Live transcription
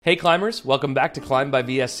Hey climbers, welcome back to Climb by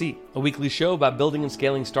VSC, a weekly show about building and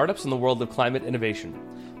scaling startups in the world of climate innovation.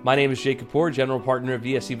 My name is Jake Kapoor, general partner of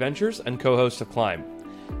VSC Ventures and co-host of Climb.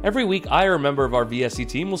 Every week, I or a member of our VSC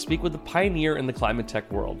team will speak with a pioneer in the climate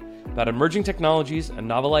tech world about emerging technologies and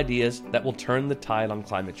novel ideas that will turn the tide on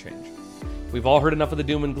climate change. We've all heard enough of the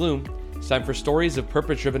doom and gloom. It's time for stories of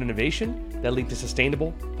purpose-driven innovation that lead to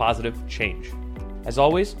sustainable, positive change. As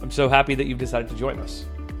always, I'm so happy that you've decided to join us.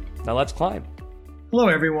 Now let's climb. Hello,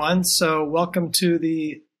 everyone. So welcome to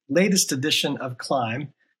the latest edition of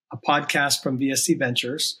Climb, a podcast from VSC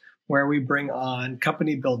Ventures, where we bring on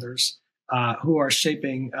company builders who are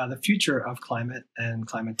shaping the future of climate and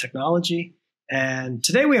climate technology. And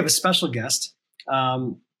today we have a special guest.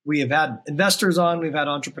 We have had investors on, we've had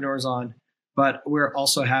entrepreneurs on, but we're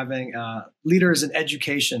also having leaders in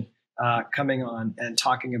education coming on and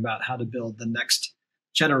talking about how to build the next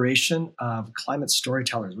generation of climate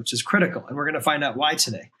storytellers, which is critical. And we're going to find out why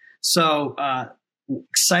today. So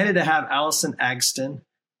excited to have Allison Agsten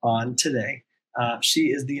on today. She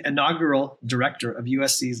is the inaugural director of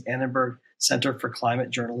USC's Annenberg Center for Climate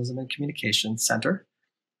Journalism and Communication Center.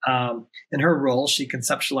 In her role, she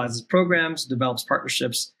conceptualizes programs, develops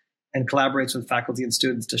partnerships, and collaborates with faculty and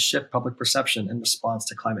students to shift public perception in response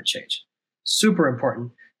to climate change. Super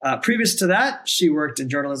important. Previous to that, she worked in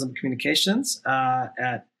journalism communications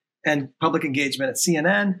and public engagement at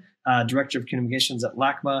CNN, director of communications at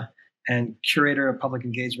LACMA, and curator of public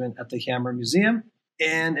engagement at the Hammer Museum.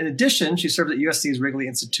 And in addition, she served at USC's Wrigley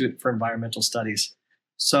Institute for Environmental Studies.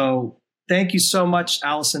 So thank you so much,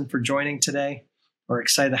 Allison, for joining today. We're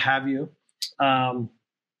excited to have you. And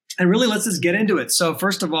really, let's just get into it. So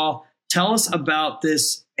first of all, tell us about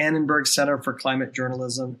this Annenberg Center for Climate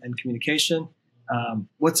Journalism and Communication.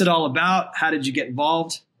 What's it all about? How did you get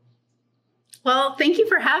involved? Well, thank you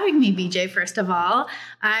for having me, BJ, first of all.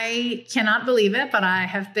 I cannot believe it, but I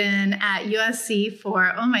have been at USC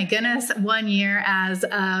for, 1 year as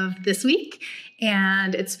of this week.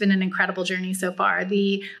 And it's been an incredible journey so far.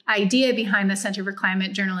 The idea behind the Center for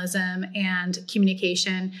Climate Journalism and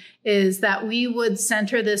Communication is that we would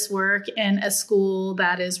center this work in a school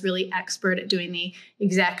that is really expert at doing the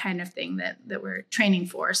exact kind of thing that we're training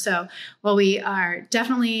for. So while we are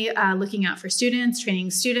definitely looking out for students, training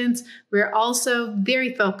students, we're also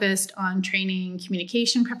very focused on training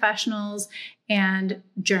communication professionals and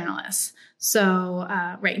journalists. So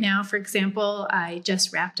right now, for example, I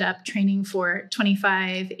just wrapped up training for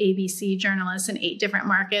 25 ABC journalists in 8 different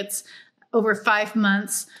markets over 5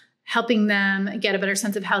 months, helping them get a better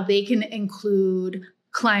sense of how they can include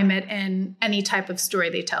climate in any type of story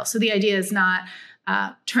they tell. So the idea is not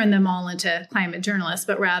turn them all into climate journalists,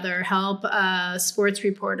 but rather help a sports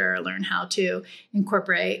reporter learn how to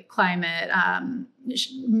incorporate climate.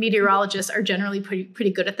 Meteorologists are generally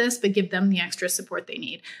pretty good at this, but give them the extra support they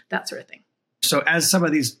need, that sort of thing. So as some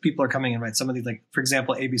of these people are coming in, right, some of these, like, for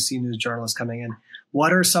example, ABC News journalists coming in,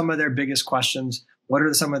 what are some of their biggest questions? What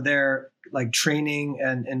are some of their training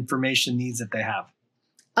and information needs that they have?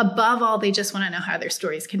 Above all, they just want to know how their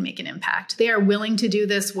stories can make an impact. They are willing to do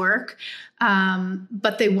this work,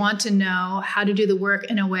 but they want to know how to do the work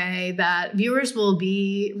in a way that viewers will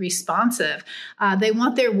be responsive. They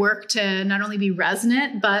want their work to not only be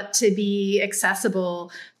resonant, but to be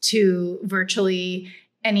accessible to virtually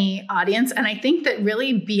any audience. And I think that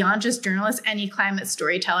really beyond just journalists, any climate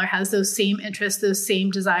storyteller has those same interests, those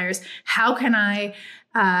same desires. How can I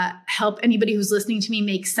help anybody who's listening to me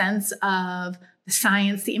make sense of the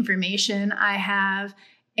science, the information I have,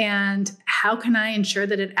 and how can I ensure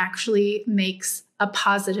that it actually makes a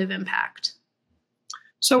positive impact?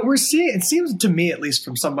 So we're seeing, it seems to me, at least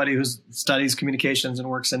from somebody who studies communications and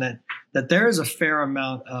works in it, that there is a fair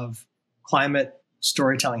amount of climate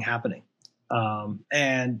storytelling happening.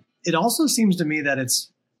 And it also seems to me that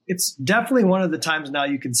it's definitely one of the times now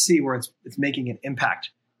you can see where it's making an impact.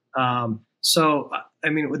 So, I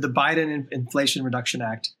mean, with the Biden Inflation Reduction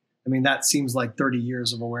Act, I mean, that seems like 30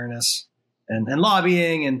 years of awareness and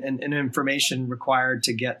lobbying and information required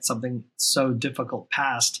to get something so difficult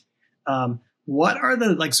passed. What are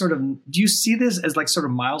the do you see this as sort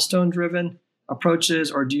of milestone driven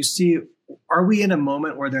approaches, or are we in a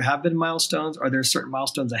moment where there have been milestones? Are there certain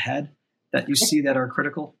milestones ahead that you see that are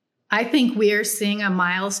critical? I think we are seeing a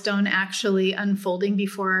milestone actually unfolding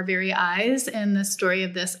before our very eyes in the story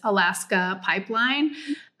of this Alaska pipeline.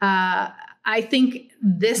 I think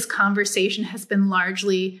this conversation has been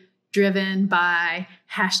largely driven by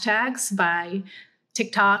hashtags, by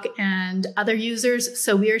TikTok and other users.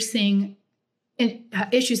 So we are seeing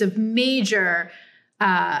issues of major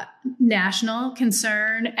national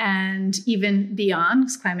concern and even beyond,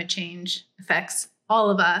 because climate change affects all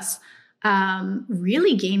of us,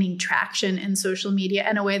 really gaining traction in social media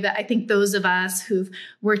in a way that I think those of us who've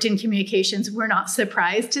worked in communications, we're not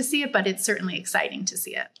surprised to see it, but it's certainly exciting to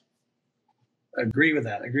see it. Agree with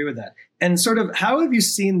that. And sort of, how have you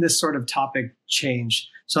seen this sort of topic change?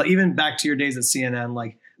 So even back to your days at CNN,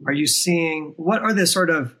 like, are you seeing, what are the sort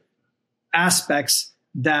of aspects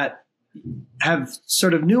that have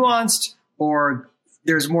sort of nuanced, or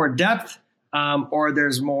there's more depth, or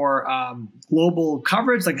there's more global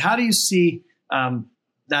coverage? Like, how do you see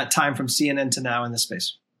that time from CNN to now in this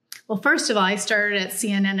space? Well, first of all, I started at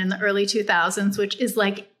CNN in the early 2000s, which is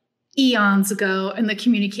like eons ago in the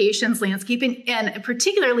communications landscape, and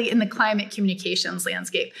particularly in the climate communications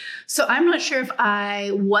landscape. So I'm not sure if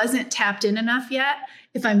I wasn't tapped in enough yet,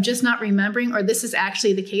 if I'm just not remembering, or this is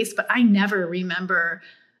actually the case, but I never remember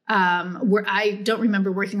where I don't remember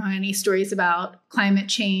working on any stories about climate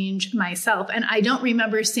change myself. And I don't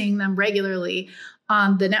remember seeing them regularly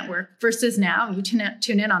on the network versus now you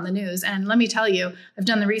tune in on the news. And let me tell you, I've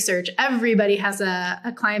done the research. Everybody has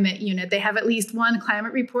a climate unit. They have at least one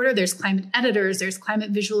climate reporter. There's climate editors. There's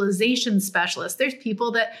climate visualization specialists. There's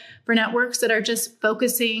people that for networks that are just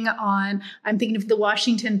focusing on, I'm thinking of the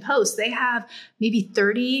Washington Post. They have maybe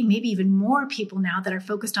 30, maybe even more people now that are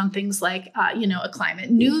focused on things like, a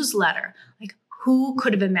climate newsletter. Like, who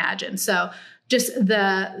could have imagined? So just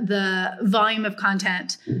the volume of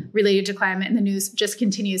content related to climate in the news just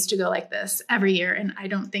continues to go like this every year. And I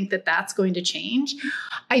don't think that that's going to change.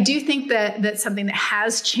 I do think that something that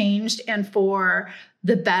has changed, and for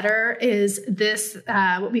the better, is this,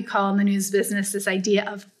 what we call in the news business, this idea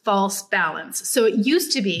of false balance. So it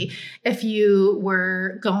used to be, if you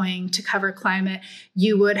were going to cover climate,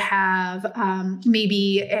 you would have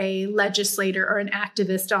maybe a legislator or an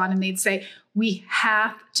activist on, and they'd say, we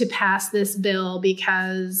have to pass this bill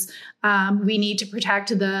because we need to protect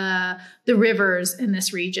the rivers in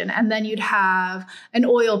this region. And then you'd have an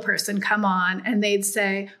oil person come on and they'd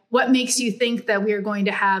say, what makes you think that we are going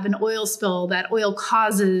to have an oil spill, that oil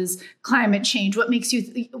causes climate change? What makes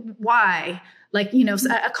you, why? Like,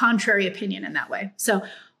 a contrary opinion in that way. So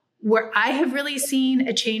where I have really seen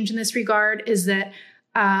a change in this regard is that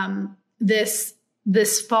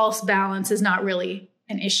this false balance is not really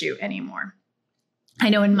an issue anymore. I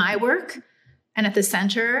know in my work and at the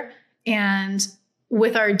center and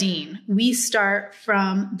with our dean, we start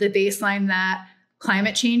from the baseline that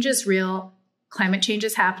climate change is real, climate change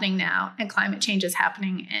is happening now, and climate change is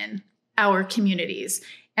happening in our communities.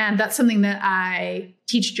 And that's something that I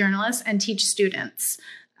teach journalists and teach students,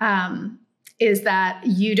 is that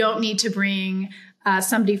you don't need to bring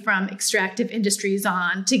somebody from extractive industries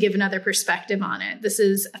on to give another perspective on it. This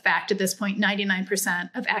is a fact at this point.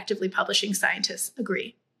 99% of actively publishing scientists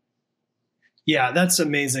agree. Yeah, that's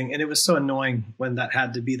amazing. And it was so annoying when that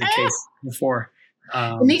had to be the case before.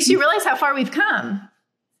 It makes you realize how far we've come.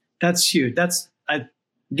 That's huge.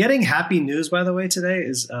 Getting happy news, by the way, today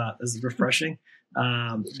is refreshing,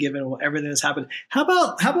 given everything that's happened. How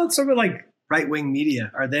about sort of like right-wing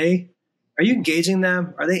media? Are you engaging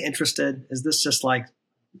them? Are they interested? Is this just like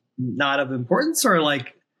not of importance, or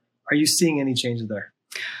like, are you seeing any changes there?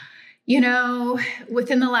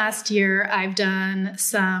 Within the last year, I've done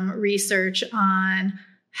some research on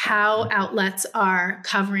how outlets are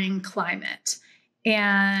covering climate.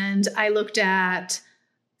 And I looked at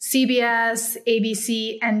CBS,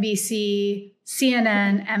 ABC, NBC,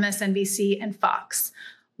 CNN, MSNBC, and Fox.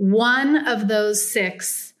 One of those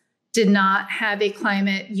 6 did not have a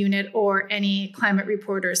climate unit or any climate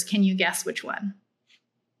reporters. Can you guess which one?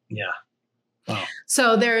 Yeah. Wow.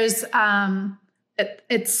 So there's,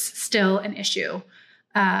 it's still an issue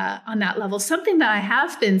on that level. Something that I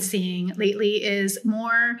have been seeing lately is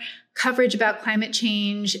more coverage about climate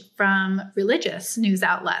change from religious news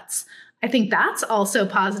outlets. I think that's also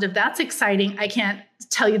positive. That's exciting. I can't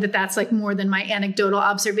tell you that that's like more than my anecdotal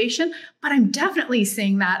observation, but I'm definitely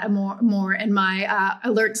seeing that more in my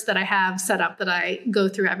alerts that I have set up that I go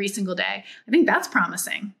through every single day. I think that's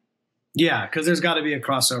promising. Yeah, because there's got to be a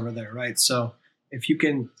crossover there, right? So if you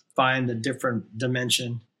can find a different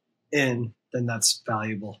dimension then that's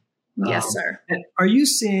valuable. Yes, sir. And are you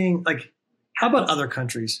seeing, like, how about other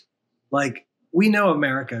countries? Like, we know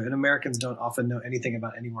America, and Americans don't often know anything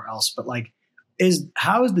about anywhere else, but like,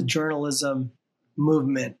 how is the journalism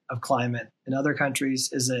movement of climate in other countries?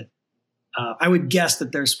 Is it, I would guess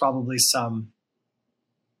that there's probably some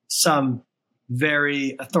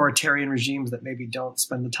very authoritarian regimes that maybe don't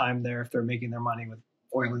spend the time there if they're making their money with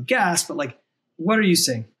oil and gas, but like, what are you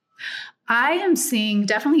seeing? I am seeing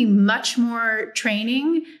definitely much more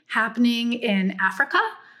training happening in Africa.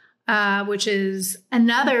 which is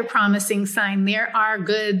another promising sign. There are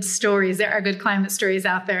good stories. There are good climate stories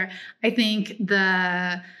out there. I think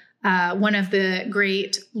one of the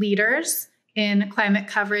great leaders in climate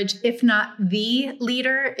coverage, if not the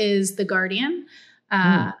leader, is The Guardian.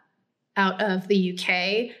 Out of the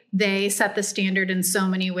UK. They set the standard in so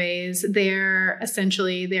many ways. They're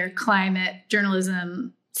essentially their climate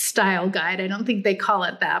journalism style guide. I don't think they call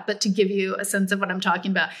it that, but to give you a sense of what I'm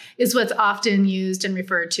talking about, is what's often used and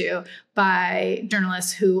referred to by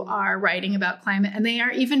journalists who are writing about climate. And they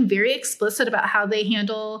are even very explicit about how they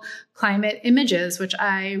handle climate images, which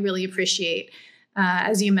I really appreciate.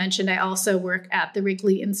 As you mentioned, I also work at the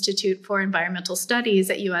Wrigley Institute for Environmental Studies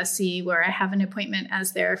at USC, where I have an appointment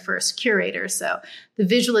as their first curator. So the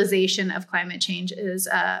visualization of climate change is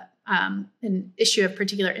an issue of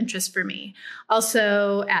particular interest for me.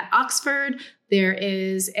 Also at Oxford, there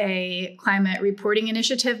is a climate reporting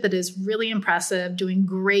initiative that is really impressive, doing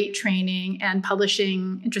great training and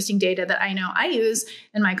publishing interesting data that I know I use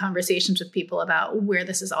in my conversations with people about where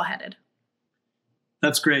this is all headed.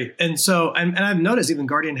 That's great. And so, and I've noticed even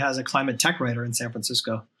Guardian has a climate tech writer in San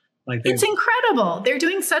Francisco. It's incredible. They're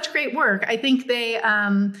doing such great work. I think they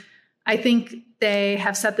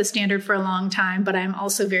have set the standard for a long time, but I'm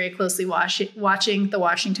also very closely watching the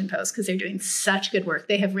Washington Post because they're doing such good work.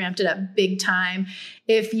 They have ramped it up big time.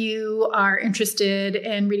 If you are interested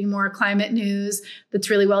in reading more climate news that's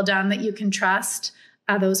really well done that you can trust,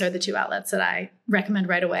 those are the two outlets that I recommend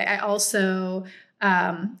right away. I also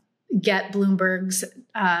get Bloomberg's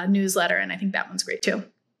newsletter, and I think that one's great too.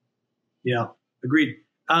 Yeah, agreed.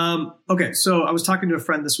 Okay, so I was talking to a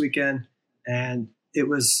friend this weekend, and it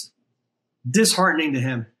was disheartening to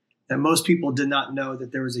him that most people did not know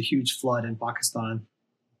that there was a huge flood in Pakistan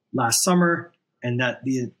last summer, and that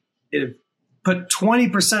it put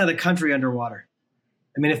 20% of the country underwater.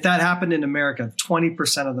 I mean, if that happened in America, 20%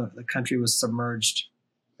 of the country was submerged,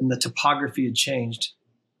 and the topography had changed,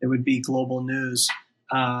 it would be global news.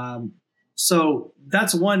 So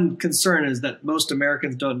that's one concern, is that most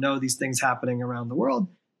Americans don't know these things happening around the world.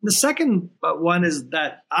 The second one is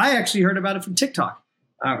that I actually heard about it from TikTok,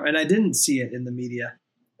 and I didn't see it in the media.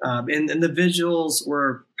 And the visuals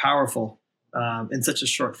were powerful in such a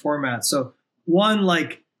short format. So one,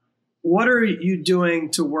 what are you doing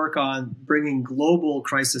to work on bringing global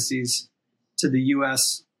crises to the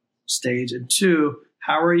U.S. stage? And two,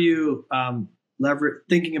 how are you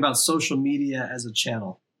thinking about social media as a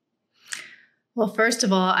channel? Well, first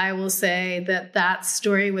of all, I will say that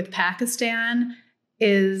story with Pakistan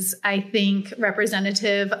is, I think,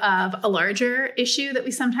 representative of a larger issue that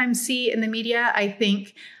we sometimes see in the media. I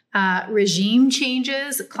think regime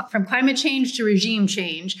changes, from climate change to regime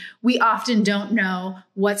change, we often don't know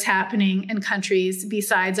what's happening in countries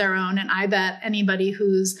besides our own. And I bet anybody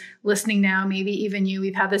who's listening now, maybe even you,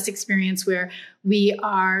 we've had this experience where we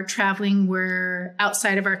are traveling, we're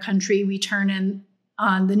outside of our country, we turn in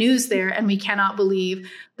on the news there, and we cannot believe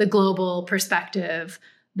the global perspective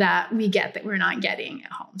that we get that we're not getting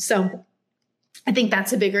at home. So I think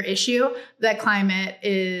that's a bigger issue that climate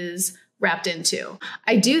is wrapped into.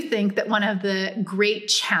 I do think that one of the great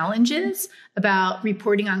challenges about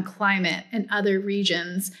reporting on climate in other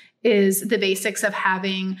regions is the basics of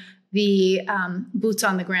having the boots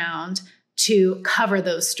on the ground to cover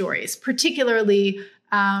those stories, particularly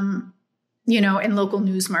in local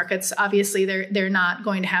news markets. Obviously, they're not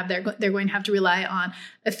going to have they're going to have to rely on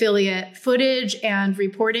affiliate footage and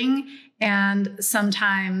reporting, and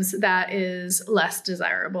sometimes that is less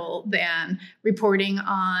desirable than reporting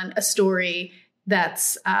on a story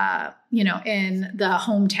that's in the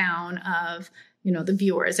hometown of the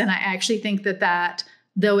viewers. And I actually think that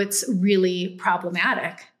though it's really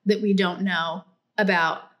problematic that we don't know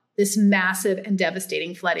about this massive and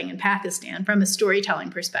devastating flooding in Pakistan from a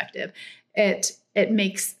storytelling perspective, it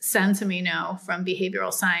makes sense, and we know from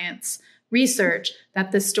behavioral science research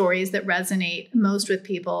that the stories that resonate most with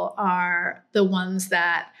people are the ones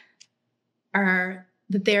that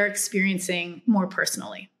they're experiencing more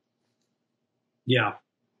personally. Yeah,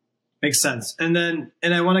 makes sense. And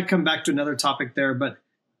I want to come back to another topic there, but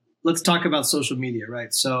let's talk about social media,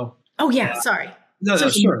 right? So, sorry. No,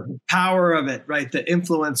 sure. The power of it, right? The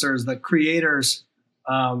influencers, the creators.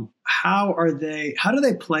 How do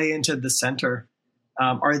they play into the center?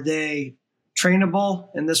 Are they trainable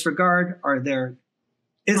in this regard?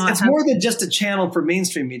 It's more than just a channel for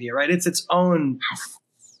mainstream media, right? It's its own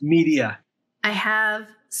media. I have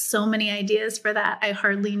so many ideas for that. I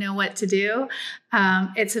hardly know what to do.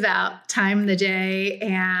 It's about time of the day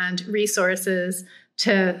and resources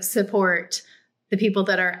to support the people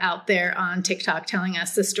that are out there on TikTok telling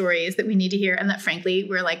us the stories that we need to hear and that, frankly,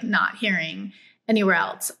 we're not hearing anywhere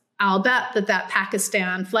else. I'll bet that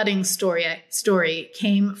Pakistan flooding story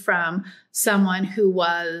came from someone who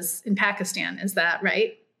was in Pakistan. Is that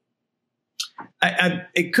right?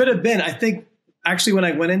 It could have been. I think actually when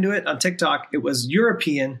I went into it on TikTok, it was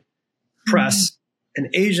European press and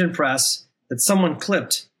Asian press that someone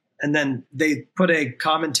clipped, and then they put a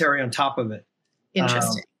commentary on top of it.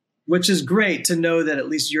 Interesting. Which is great to know that at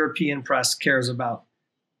least European press cares about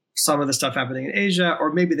some of the stuff happening in Asia,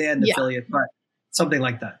 or maybe they had an affiliate, but something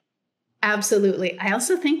like that. Absolutely. I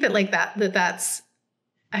also think that's,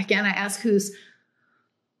 again, I ask who is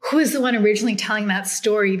the one originally telling that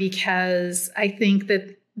story, because I think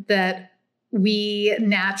that we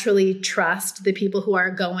naturally trust the people who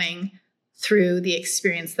are going through the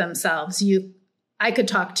experience themselves. I could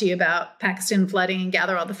talk to you about Pakistan flooding and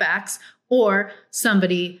gather all the facts, or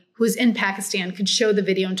somebody who's in Pakistan could show the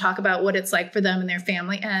video and talk about what it's like for them and their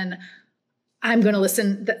family. And I'm going to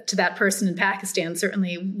listen to that person in Pakistan,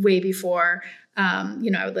 certainly way before, I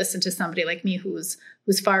would listen to somebody like me who's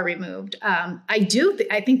far removed. I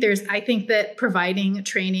think that providing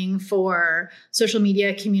training for social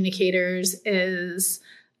media communicators is,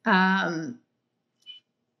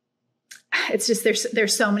 it's just,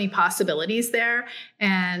 there's so many possibilities there,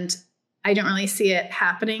 and I don't really see it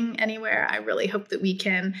happening anywhere. I really hope that we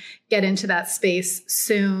can get into that space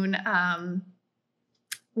soon.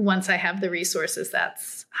 Once I have the resources,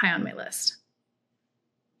 that's high on my list.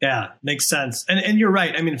 Yeah, makes sense. And you're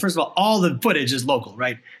right. I mean, first of all the footage is local,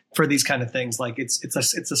 right? For these kind of things, like it's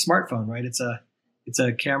a smartphone, right? It's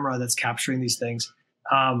a camera that's capturing these things.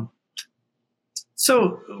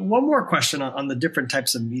 So one more question on the different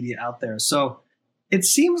types of media out there. So it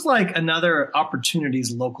seems like another opportunity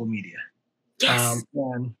is local media. Yes.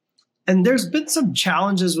 And there's been some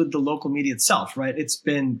challenges with the local media itself, right? It's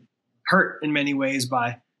been hurt in many ways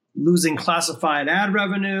by losing classified ad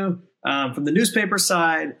revenue from the newspaper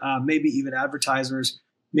side, maybe even advertisers.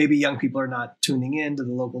 Maybe young people are not tuning in to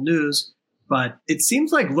the local news. But it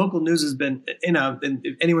seems like local news has been, and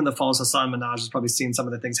anyone that follows Hassan Minhaj has probably seen some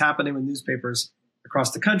of the things happening with newspapers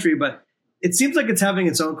across the country, but it seems like it's having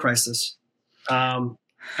its own crisis. How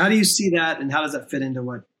do you see that, and how does that fit into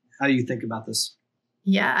how do you think about this?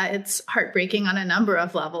 Yeah, it's heartbreaking on a number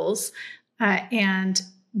of levels. And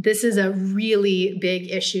this is a really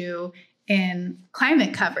big issue in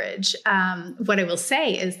climate coverage. What I will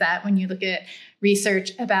say is that when you look at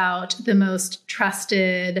research about the most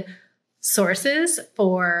trusted sources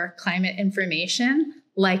for climate information,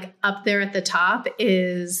 like up there at the top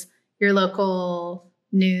is your local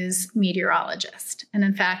news meteorologist. And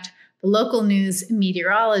in fact, the local news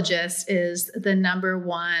meteorologist is the number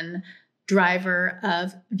one driver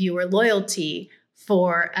of viewer loyalty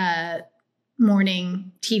for a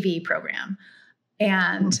morning TV program.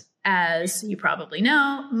 And as you probably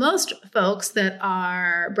know, most folks that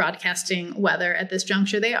are broadcasting weather at this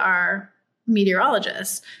juncture, they are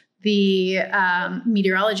meteorologists. The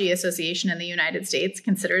Meteorology Association in the United States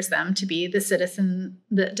considers them to be the citizen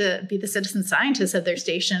scientists of their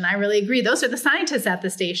station. I really agree. Those are the scientists at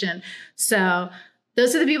the station. So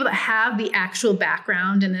those are the people that have the actual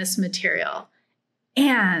background in this material.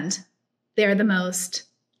 And they're the most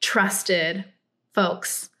trusted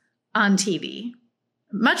folks on TV,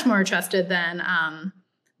 much more trusted than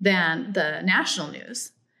the national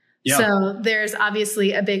news. Yeah. So there's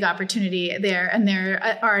obviously a big opportunity there, and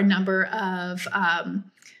there are a number of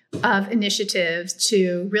initiatives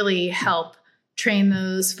to really help train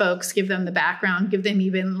those folks, give them the background, give them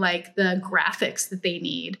even like the graphics that they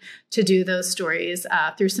need to do those stories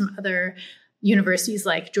through some other universities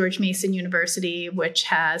like George Mason University, which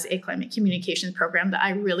has a climate communications program that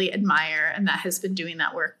I really admire, and that has been doing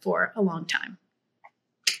that work for a long time.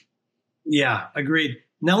 Yeah, agreed.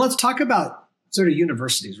 Now let's talk about sort of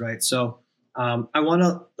universities, right? So I want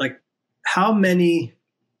to how many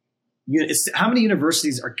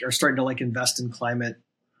universities are starting to invest in climate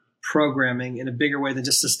programming in a bigger way than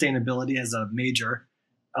just sustainability as a major.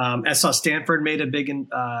 I saw Stanford made a big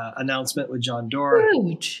announcement with John Doerr.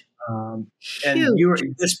 Huge. And you were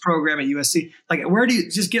this program at USC. Where do you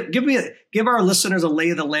just give our listeners a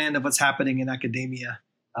lay of the land of what's happening in academia?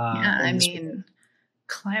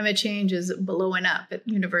 Climate change is blowing up at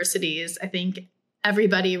universities. I think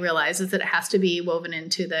everybody realizes that it has to be woven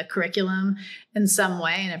into the curriculum in some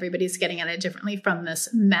way, and everybody's getting at it differently, from this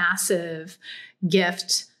massive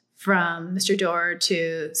gift from Mr. Doerr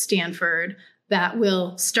to Stanford that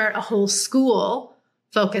will start a whole school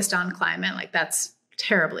focused on climate. That's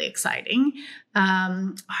terribly exciting.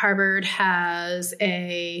 Harvard has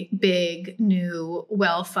a big, new,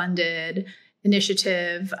 well-funded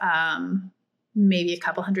initiative, maybe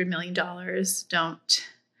 $200 million.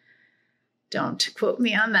 Don't quote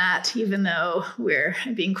me on that, even though we're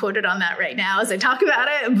being quoted on that right now as I talk about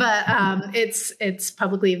it. But it's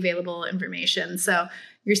publicly available information. So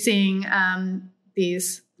you're seeing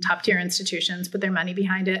these top tier institutions put their money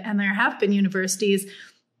behind it. And there have been universities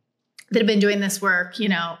that have been doing this work,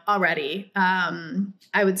 already.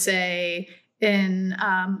 I would say in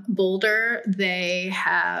Boulder, they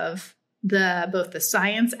have both the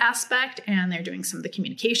science aspect and they're doing some of the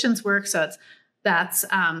communications work. So that's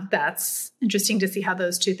interesting to see how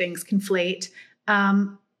those two things conflate.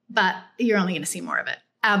 But you're only going to see more of it.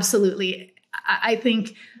 Absolutely. I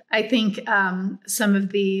think some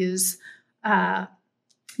of these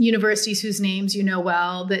universities whose names you know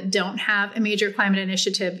well that don't have a major climate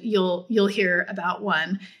initiative, you'll hear about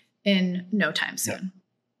one in no time soon. Yeah.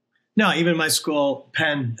 No, even my school,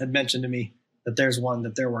 Penn, had mentioned to me that there's one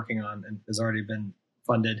that they're working on and has already been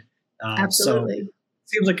funded. Absolutely. So it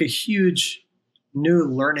seems like a huge new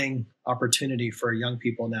learning opportunity for young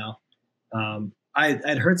people now.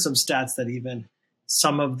 I'd heard some stats that even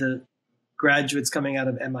some of the graduates coming out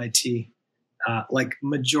of MIT, like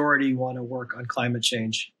majority want to work on climate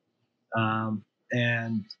change.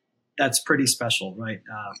 And that's pretty special, right?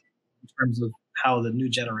 In terms of how the new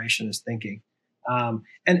generation is thinking.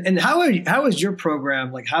 And how is your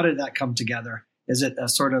program? Like, how did that come together? Is it a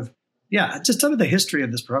sort of, just tell me the history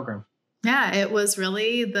of this program. Yeah, it was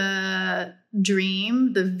really the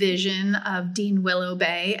dream, the vision of Dean Willow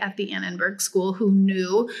Bay at the Annenberg School, who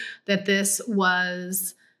knew that this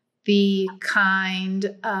was the kind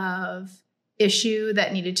of issue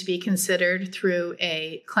that needed to be considered through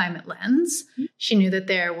a climate lens. She knew that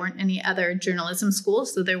there weren't any other journalism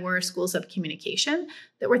schools, so there were schools of communication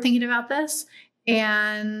that were thinking about this.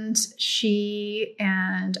 And she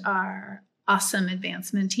and our awesome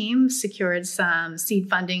advancement team secured some seed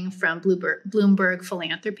funding from Bloomberg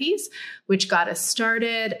Philanthropies, which got us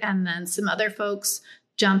started. And then some other folks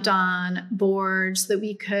jumped on board so that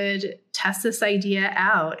we could test this idea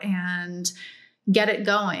out and get it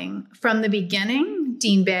going. From the beginning,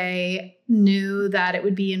 Dean Bay knew that it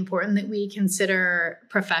would be important that we consider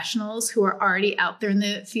professionals who are already out there in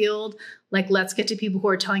the field. Like, let's get to people who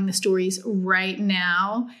are telling the stories right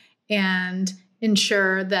now and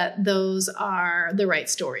ensure that those are the right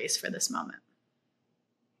stories for this moment.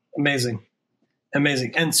 Amazing.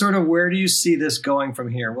 And sort of, where do you see this going from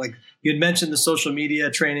here? Like, you'd mentioned the social media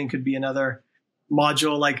training could be another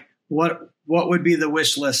module. Like, what would be the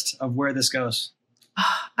wish list of where this goes?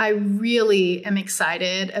 I really am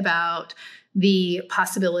excited about the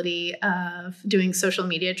possibility of doing social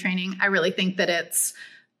media training. I really think that it's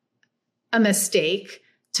a mistake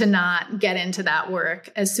to not get into that work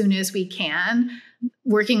as soon as we can.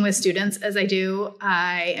 Working with students as I do,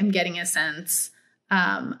 I am getting a sense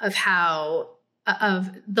of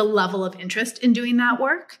the level of interest in doing that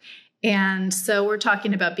work. And so we're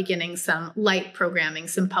talking about beginning some light programming,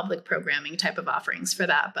 some public programming type of offerings for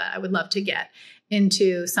that. But I would love to get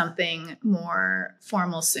into something more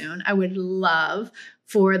formal soon. I would love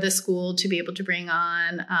for the school to be able to bring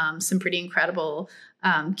on some pretty incredible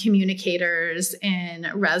communicators and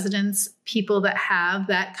residents, people that have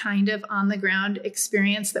that kind of on the ground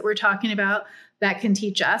experience that we're talking about that can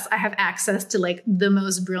teach us. I have access to like the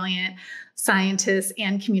most brilliant scientists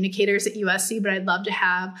and communicators at USC, but I'd love to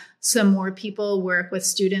have some more people work with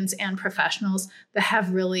students and professionals that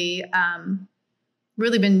have really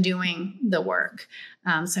been doing the work.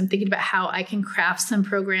 So I'm thinking about how I can craft some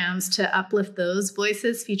programs to uplift those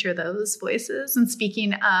voices, feature those voices. And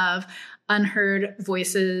speaking of unheard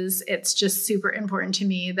voices, it's just super important to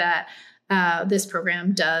me that this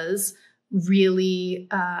program does really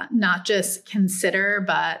not just consider,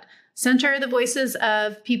 but center the voices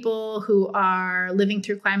of people who are living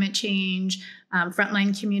through climate change,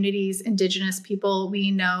 frontline communities, Indigenous people. We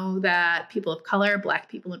know that people of color, Black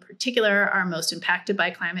people in particular, are most impacted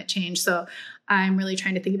by climate change. So I'm really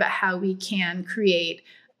trying to think about how we can create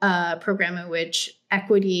a program in which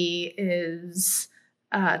equity is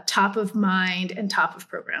top of mind and top of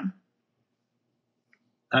program.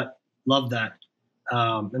 Love that.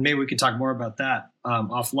 And maybe we can talk more about that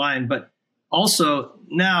offline. But also,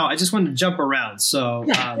 now I just wanted to jump around. So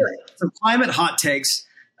some climate hot takes.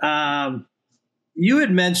 You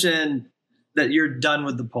had mentioned that you're done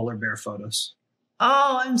with the polar bear photos.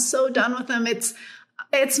 Oh, I'm so done with them.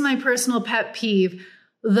 It's my personal pet peeve.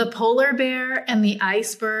 The polar bear and the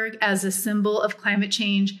iceberg as a symbol of climate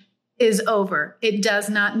change is over. It does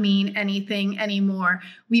not mean anything anymore.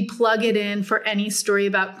 We plug it in for any story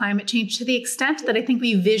about climate change to the extent that I think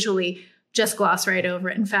we visually just gloss right over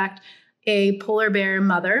it. In fact, a polar bear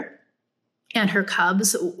mother and her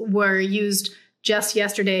cubs were used just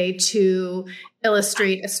yesterday to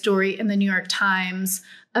illustrate a story in the New York Times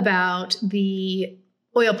about the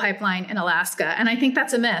oil pipeline in Alaska. And I think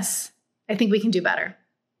that's a miss. I think we can do better.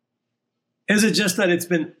 Is it just that it's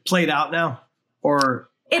been played out now? Or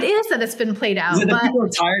it is that it's been played out. Is it that people are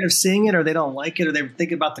tired of seeing it, or they don't like it, or they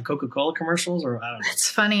think about the Coca-Cola commercials, or I don't know. It's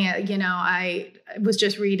funny. I was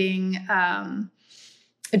just reading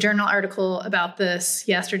a journal article about this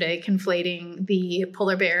yesterday, conflating the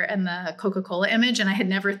polar bear and the Coca-Cola image. And I had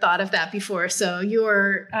never thought of that before. So you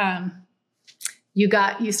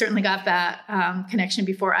certainly got that connection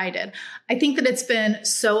before I did. I think that it's been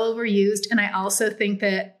so overused. And I also think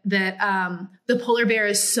that the polar bear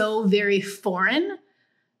is so very foreign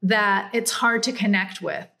that it's hard to connect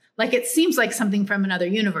with. Like, it seems like something from another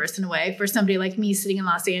universe in a way for somebody like me sitting in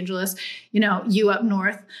Los Angeles, you up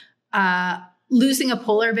north. Losing a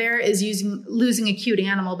polar bear is losing a cute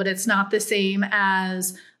animal, but it's not the same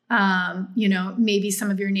as, maybe some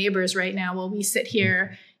of your neighbors right now. While we sit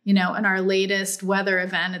here, in our latest weather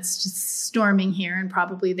event, it's just storming here and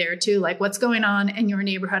probably there too. Like, what's going on in your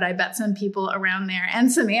neighborhood? I bet some people around there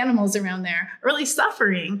and some animals around there are really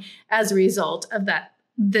suffering as a result of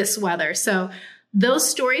this weather. So those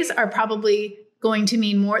stories are probably going to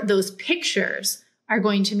mean more. Those pictures are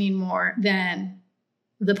going to mean more than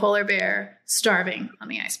the polar bear starving on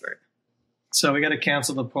the iceberg. So we got to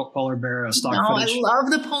cancel the polar bear stock footage. I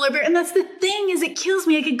love the polar bear. And that's the thing, is it kills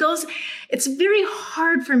me. It's very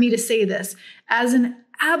hard for me to say this as an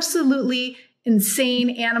absolutely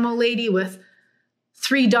insane animal lady with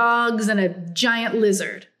 3 dogs and a giant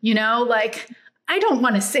lizard, I don't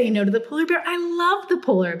want to say no to the polar bear. I love the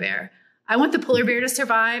polar bear. I want the polar bear to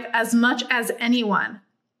survive as much as anyone.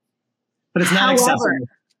 But it's not accessible.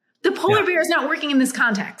 The polar bear is not working in this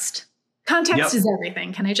context. Context is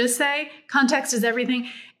everything. Can I just say? Context is everything.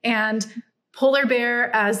 And polar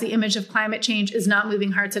bear as the image of climate change is not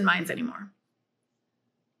moving hearts and minds anymore.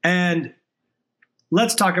 And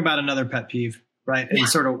let's talk about another pet peeve, right? And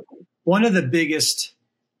sort of one of the biggest,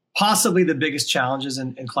 possibly the biggest challenges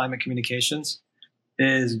in climate communications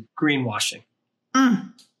is greenwashing.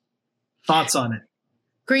 Thoughts on it?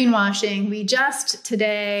 Greenwashing. We just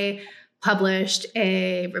today published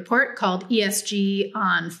a report called ESG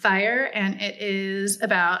on Fire, and it is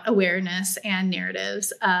about awareness and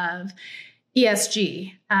narratives of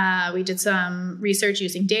ESG. We did some research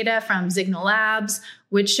using data from Signal Labs,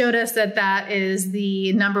 which showed us that is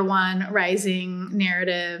the number one rising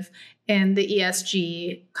narrative in the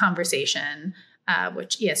ESG conversation,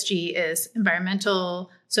 which ESG is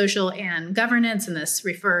environmental, social, and governance. And this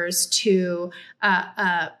refers to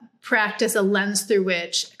practice, a lens through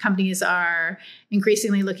which companies are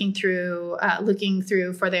increasingly looking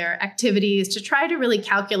through for their activities to try to really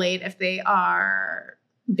calculate if they are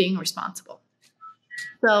being responsible.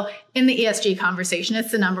 So in the ESG conversation,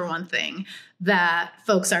 it's the number one thing that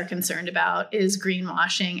folks are concerned about is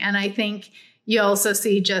greenwashing. And I think you also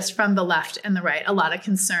see just from the left and the right, a lot of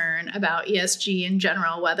concern about ESG in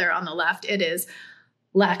general, whether on the left it is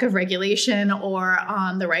lack of regulation, or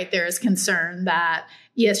on the right, there is concern that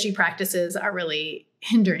ESG practices are really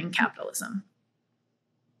hindering capitalism.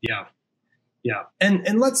 Yeah.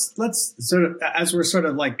 And let's sort of, as we're sort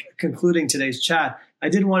of like concluding today's chat, I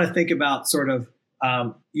did want to think about sort of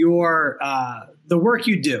your the work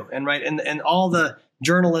you do, and all the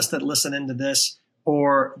journalists that listen into this,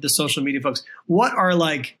 or the social media folks. What are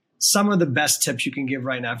like some of the best tips you can give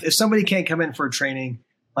right now? If somebody can't come in for a training,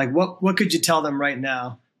 like what could you tell them right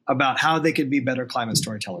now about how they could be better climate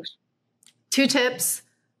storytellers? 2 tips,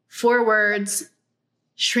 4 words: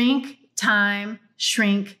 shrink time,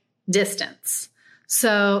 shrink distance.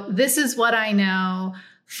 So this is what I know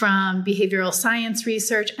from behavioral science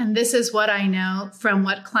research, and this is what I know from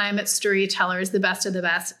what climate storytellers, the best of the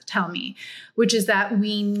best, tell me, which is that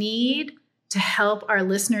we need to help our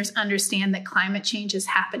listeners understand that climate change is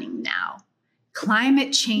happening now.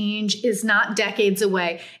 Climate change is not decades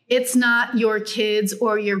away. It's not your kids'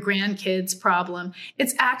 or your grandkids' problem.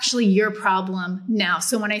 It's actually your problem now.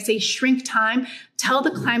 So when I say shrink time, tell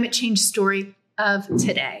the climate change story of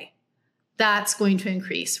today. That's going to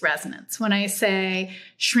increase resonance. When I say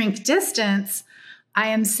shrink distance, I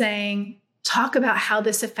am saying talk about how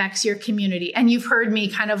this affects your community. And you've heard me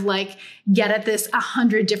kind of like get at this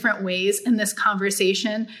 100 different ways in this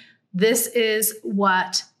conversation. This is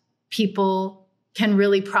what people can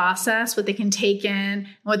really process, what they can take in,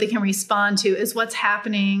 what they can respond to is what's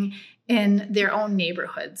happening in their own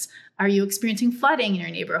neighborhoods. Are you experiencing flooding in your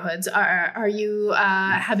neighborhoods? Are you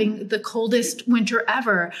having the coldest winter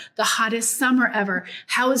ever, the hottest summer ever?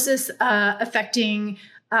 How is this affecting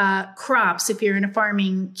crops if you're in a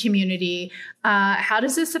farming community? How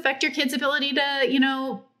does this affect your kids' ability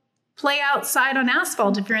to, play outside on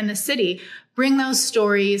asphalt if you're in the city? Bring those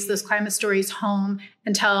stories, those climate stories home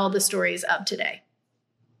and tell the stories of today.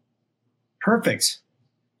 Perfect.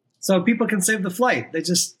 So people can save the flight.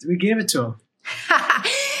 We gave it to them.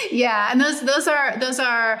 Yeah. And those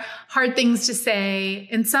are hard things to say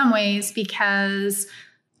in some ways, because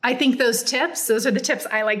I think those are the tips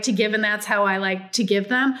I like to give, and that's how I like to give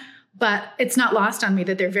them. But it's not lost on me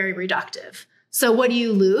that they're very reductive. So what do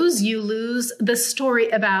you lose? You lose the story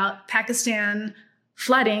about Pakistan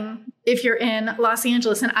flooding if you're in Los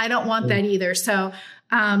Angeles. And I don't want that either. So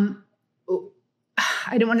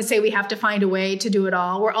I don't want to say we have to find a way to do it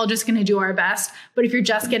all. We're all just going to do our best. But if you're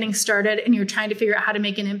just getting started and you're trying to figure out how to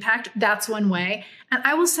make an impact, that's one way. And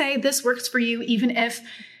I will say this works for you even if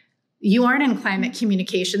you aren't in climate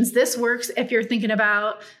communications. This works if you're thinking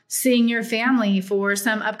about seeing your family for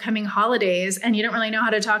some upcoming holidays and you don't really know how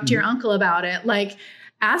to talk to your uncle about it. Like,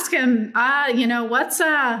 ask him, what's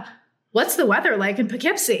the weather like in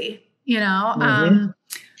Poughkeepsie?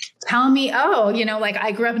 Tell me,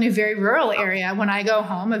 I grew up in a very rural area. When I go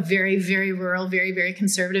home, a very, very rural, very, very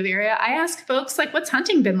conservative area, I ask folks, like, what's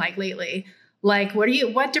hunting been like lately? Like,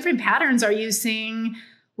 what different patterns are you seeing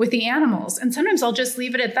with the animals? And sometimes I'll just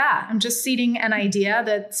leave it at that. I'm just seeding an idea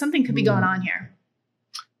that something could be going on here.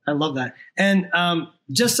 I love that. And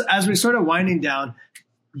just as we're sort of winding down,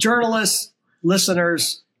 journalists,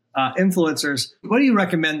 listeners, influencers, what do you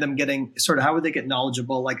recommend them getting? Sort of how would they get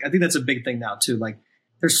knowledgeable? Like, I think that's a big thing now too. Like,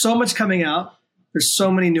 there's so much coming out. There's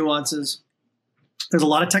so many nuances. There's a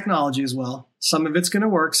lot of technology as well. Some of it's going to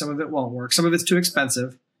work. Some of it won't work. Some of it's too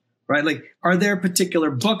expensive, right? Like, are there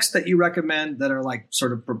particular books that you recommend that are like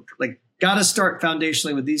sort of like got to start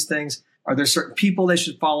foundationally with these things? Are there certain people they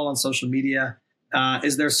should follow on social media?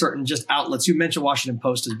 Is there certain just outlets? You mentioned Washington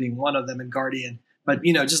Post as being one of them and Guardian, but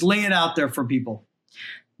just lay it out there for people.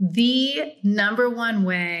 The number one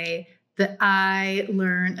way that I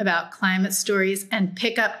learn about climate stories and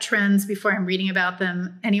pick up trends before I'm reading about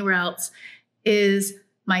them anywhere else is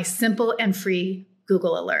my simple and free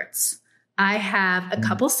Google alerts. I have a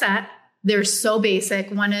couple set. They're so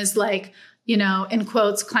basic. One is like, in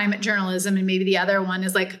quotes, climate journalism, and maybe the other one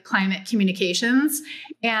is like climate communications.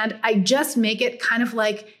 And I just make it kind of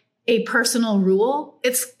like a personal rule.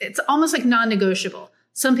 It's almost like non-negotiable.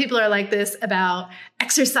 Some people are like this about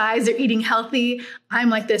exercise or eating healthy. I'm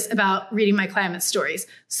like this about reading my climate stories.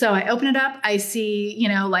 So I open it up. I see,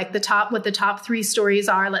 like what the top 3 stories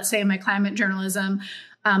are, let's say in my climate journalism,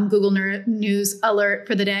 Google News alert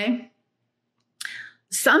for the day.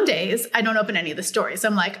 Some days I don't open any of the stories.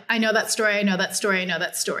 I'm like, I know that story. I know that story. I know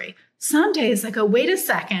that story. Some days I go, wait a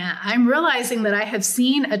second. I'm realizing that I have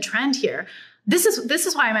seen a trend here. This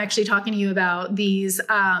is why I'm actually talking to you about these,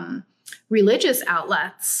 religious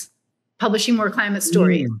outlets publishing more climate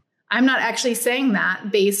stories. I'm not actually saying that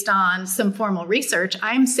based on some formal research.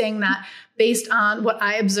 I'm saying that based on what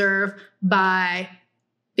I observe by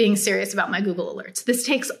being serious about my Google alerts. This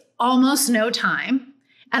takes almost no time.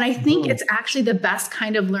 And I think it's actually the best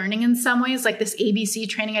kind of learning in some ways. Like this ABC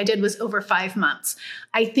training I did was over 5 months.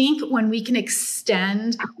 I think when we can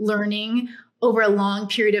extend learning over a long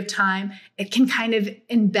period of time, it can kind of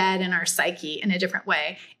embed in our psyche in a different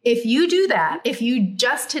way. If you do that, if you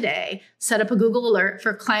just today set up a Google alert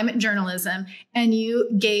for climate journalism and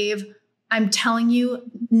you gave, I'm telling you,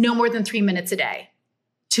 no more than 3 minutes a day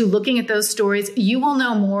to looking at those stories, you will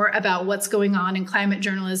know more about what's going on in climate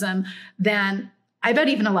journalism than I bet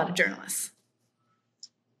even a lot of journalists.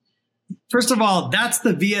 First of all, that's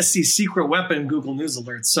the VSC secret weapon, Google News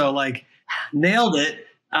alerts. So nailed it.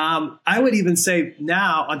 I would even say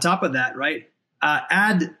now on top of that, right?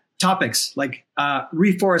 Add topics like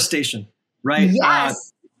reforestation, right?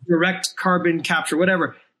 Yes. Direct carbon capture,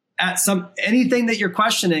 whatever. Anything that you're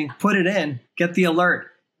questioning, put it in, get the alert,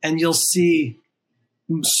 and you'll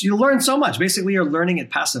learn so much. Basically, you're learning it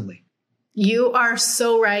passively. You are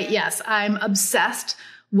so right. Yes, I'm obsessed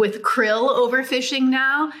with krill overfishing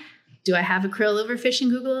now. Do I have a krill overfishing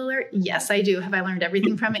Google alert? Yes, I do. Have I learned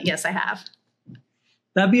everything from it? Yes, I have.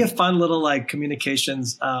 That'd be a fun little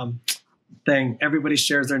communications thing. Everybody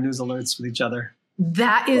shares their news alerts with each other.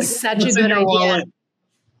 That is such a good idea. Wallet.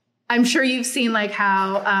 I'm sure you've seen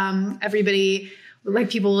how everybody,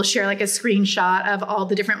 people will share a screenshot of all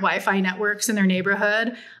the different Wi-Fi networks in their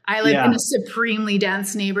neighborhood. I live in a supremely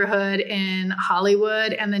dense neighborhood in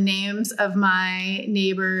Hollywood, and the names of my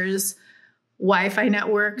neighbors' Wi-Fi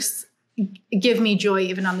networks give me joy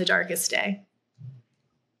even on the darkest day.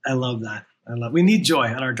 I love that. We need joy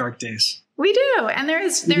on our dark days. We do. And there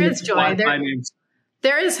is joy.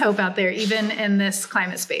 there is hope out there, even in this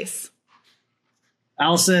climate space.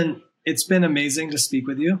 Allison, it's been amazing to speak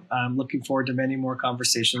with you. I'm looking forward to many more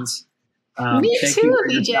conversations. Me too,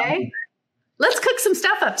 BJ. Let's cook some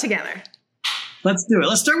stuff up together. Let's do it.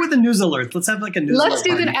 Let's start with the news alert. Let's have like a news alert. Let's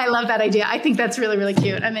do that. I love that idea. I think that's really, really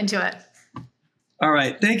cute. I'm into it. All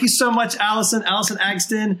right. Thank you so much, Allison. Allison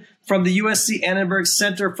Agsten from the USC Annenberg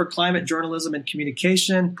Center for Climate Journalism and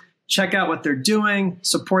Communication. Check out what they're doing.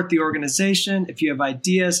 Support the organization. If you have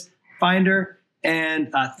ideas, find her.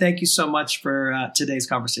 And thank you so much for today's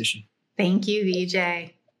conversation. Thank you,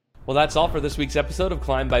 VJ. Well, that's all for this week's episode of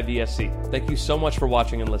Climb by VSC. Thank you so much for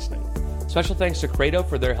watching and listening. Special thanks to Credo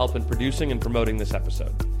for their help in producing and promoting this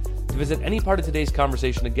episode. To visit any part of today's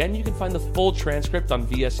conversation again, you can find the full transcript on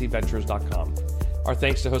vscventures.com. Our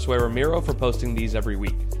thanks to Josue Ramiro for posting these every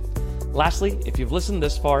week. Lastly, if you've listened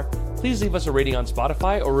this far, please leave us a rating on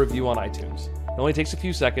Spotify or a review on iTunes. It only takes a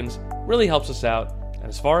few seconds, really helps us out, and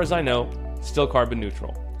as far as I know, it's still carbon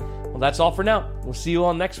neutral. Well, that's all for now. We'll see you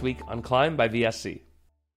all next week on Climb by VSC.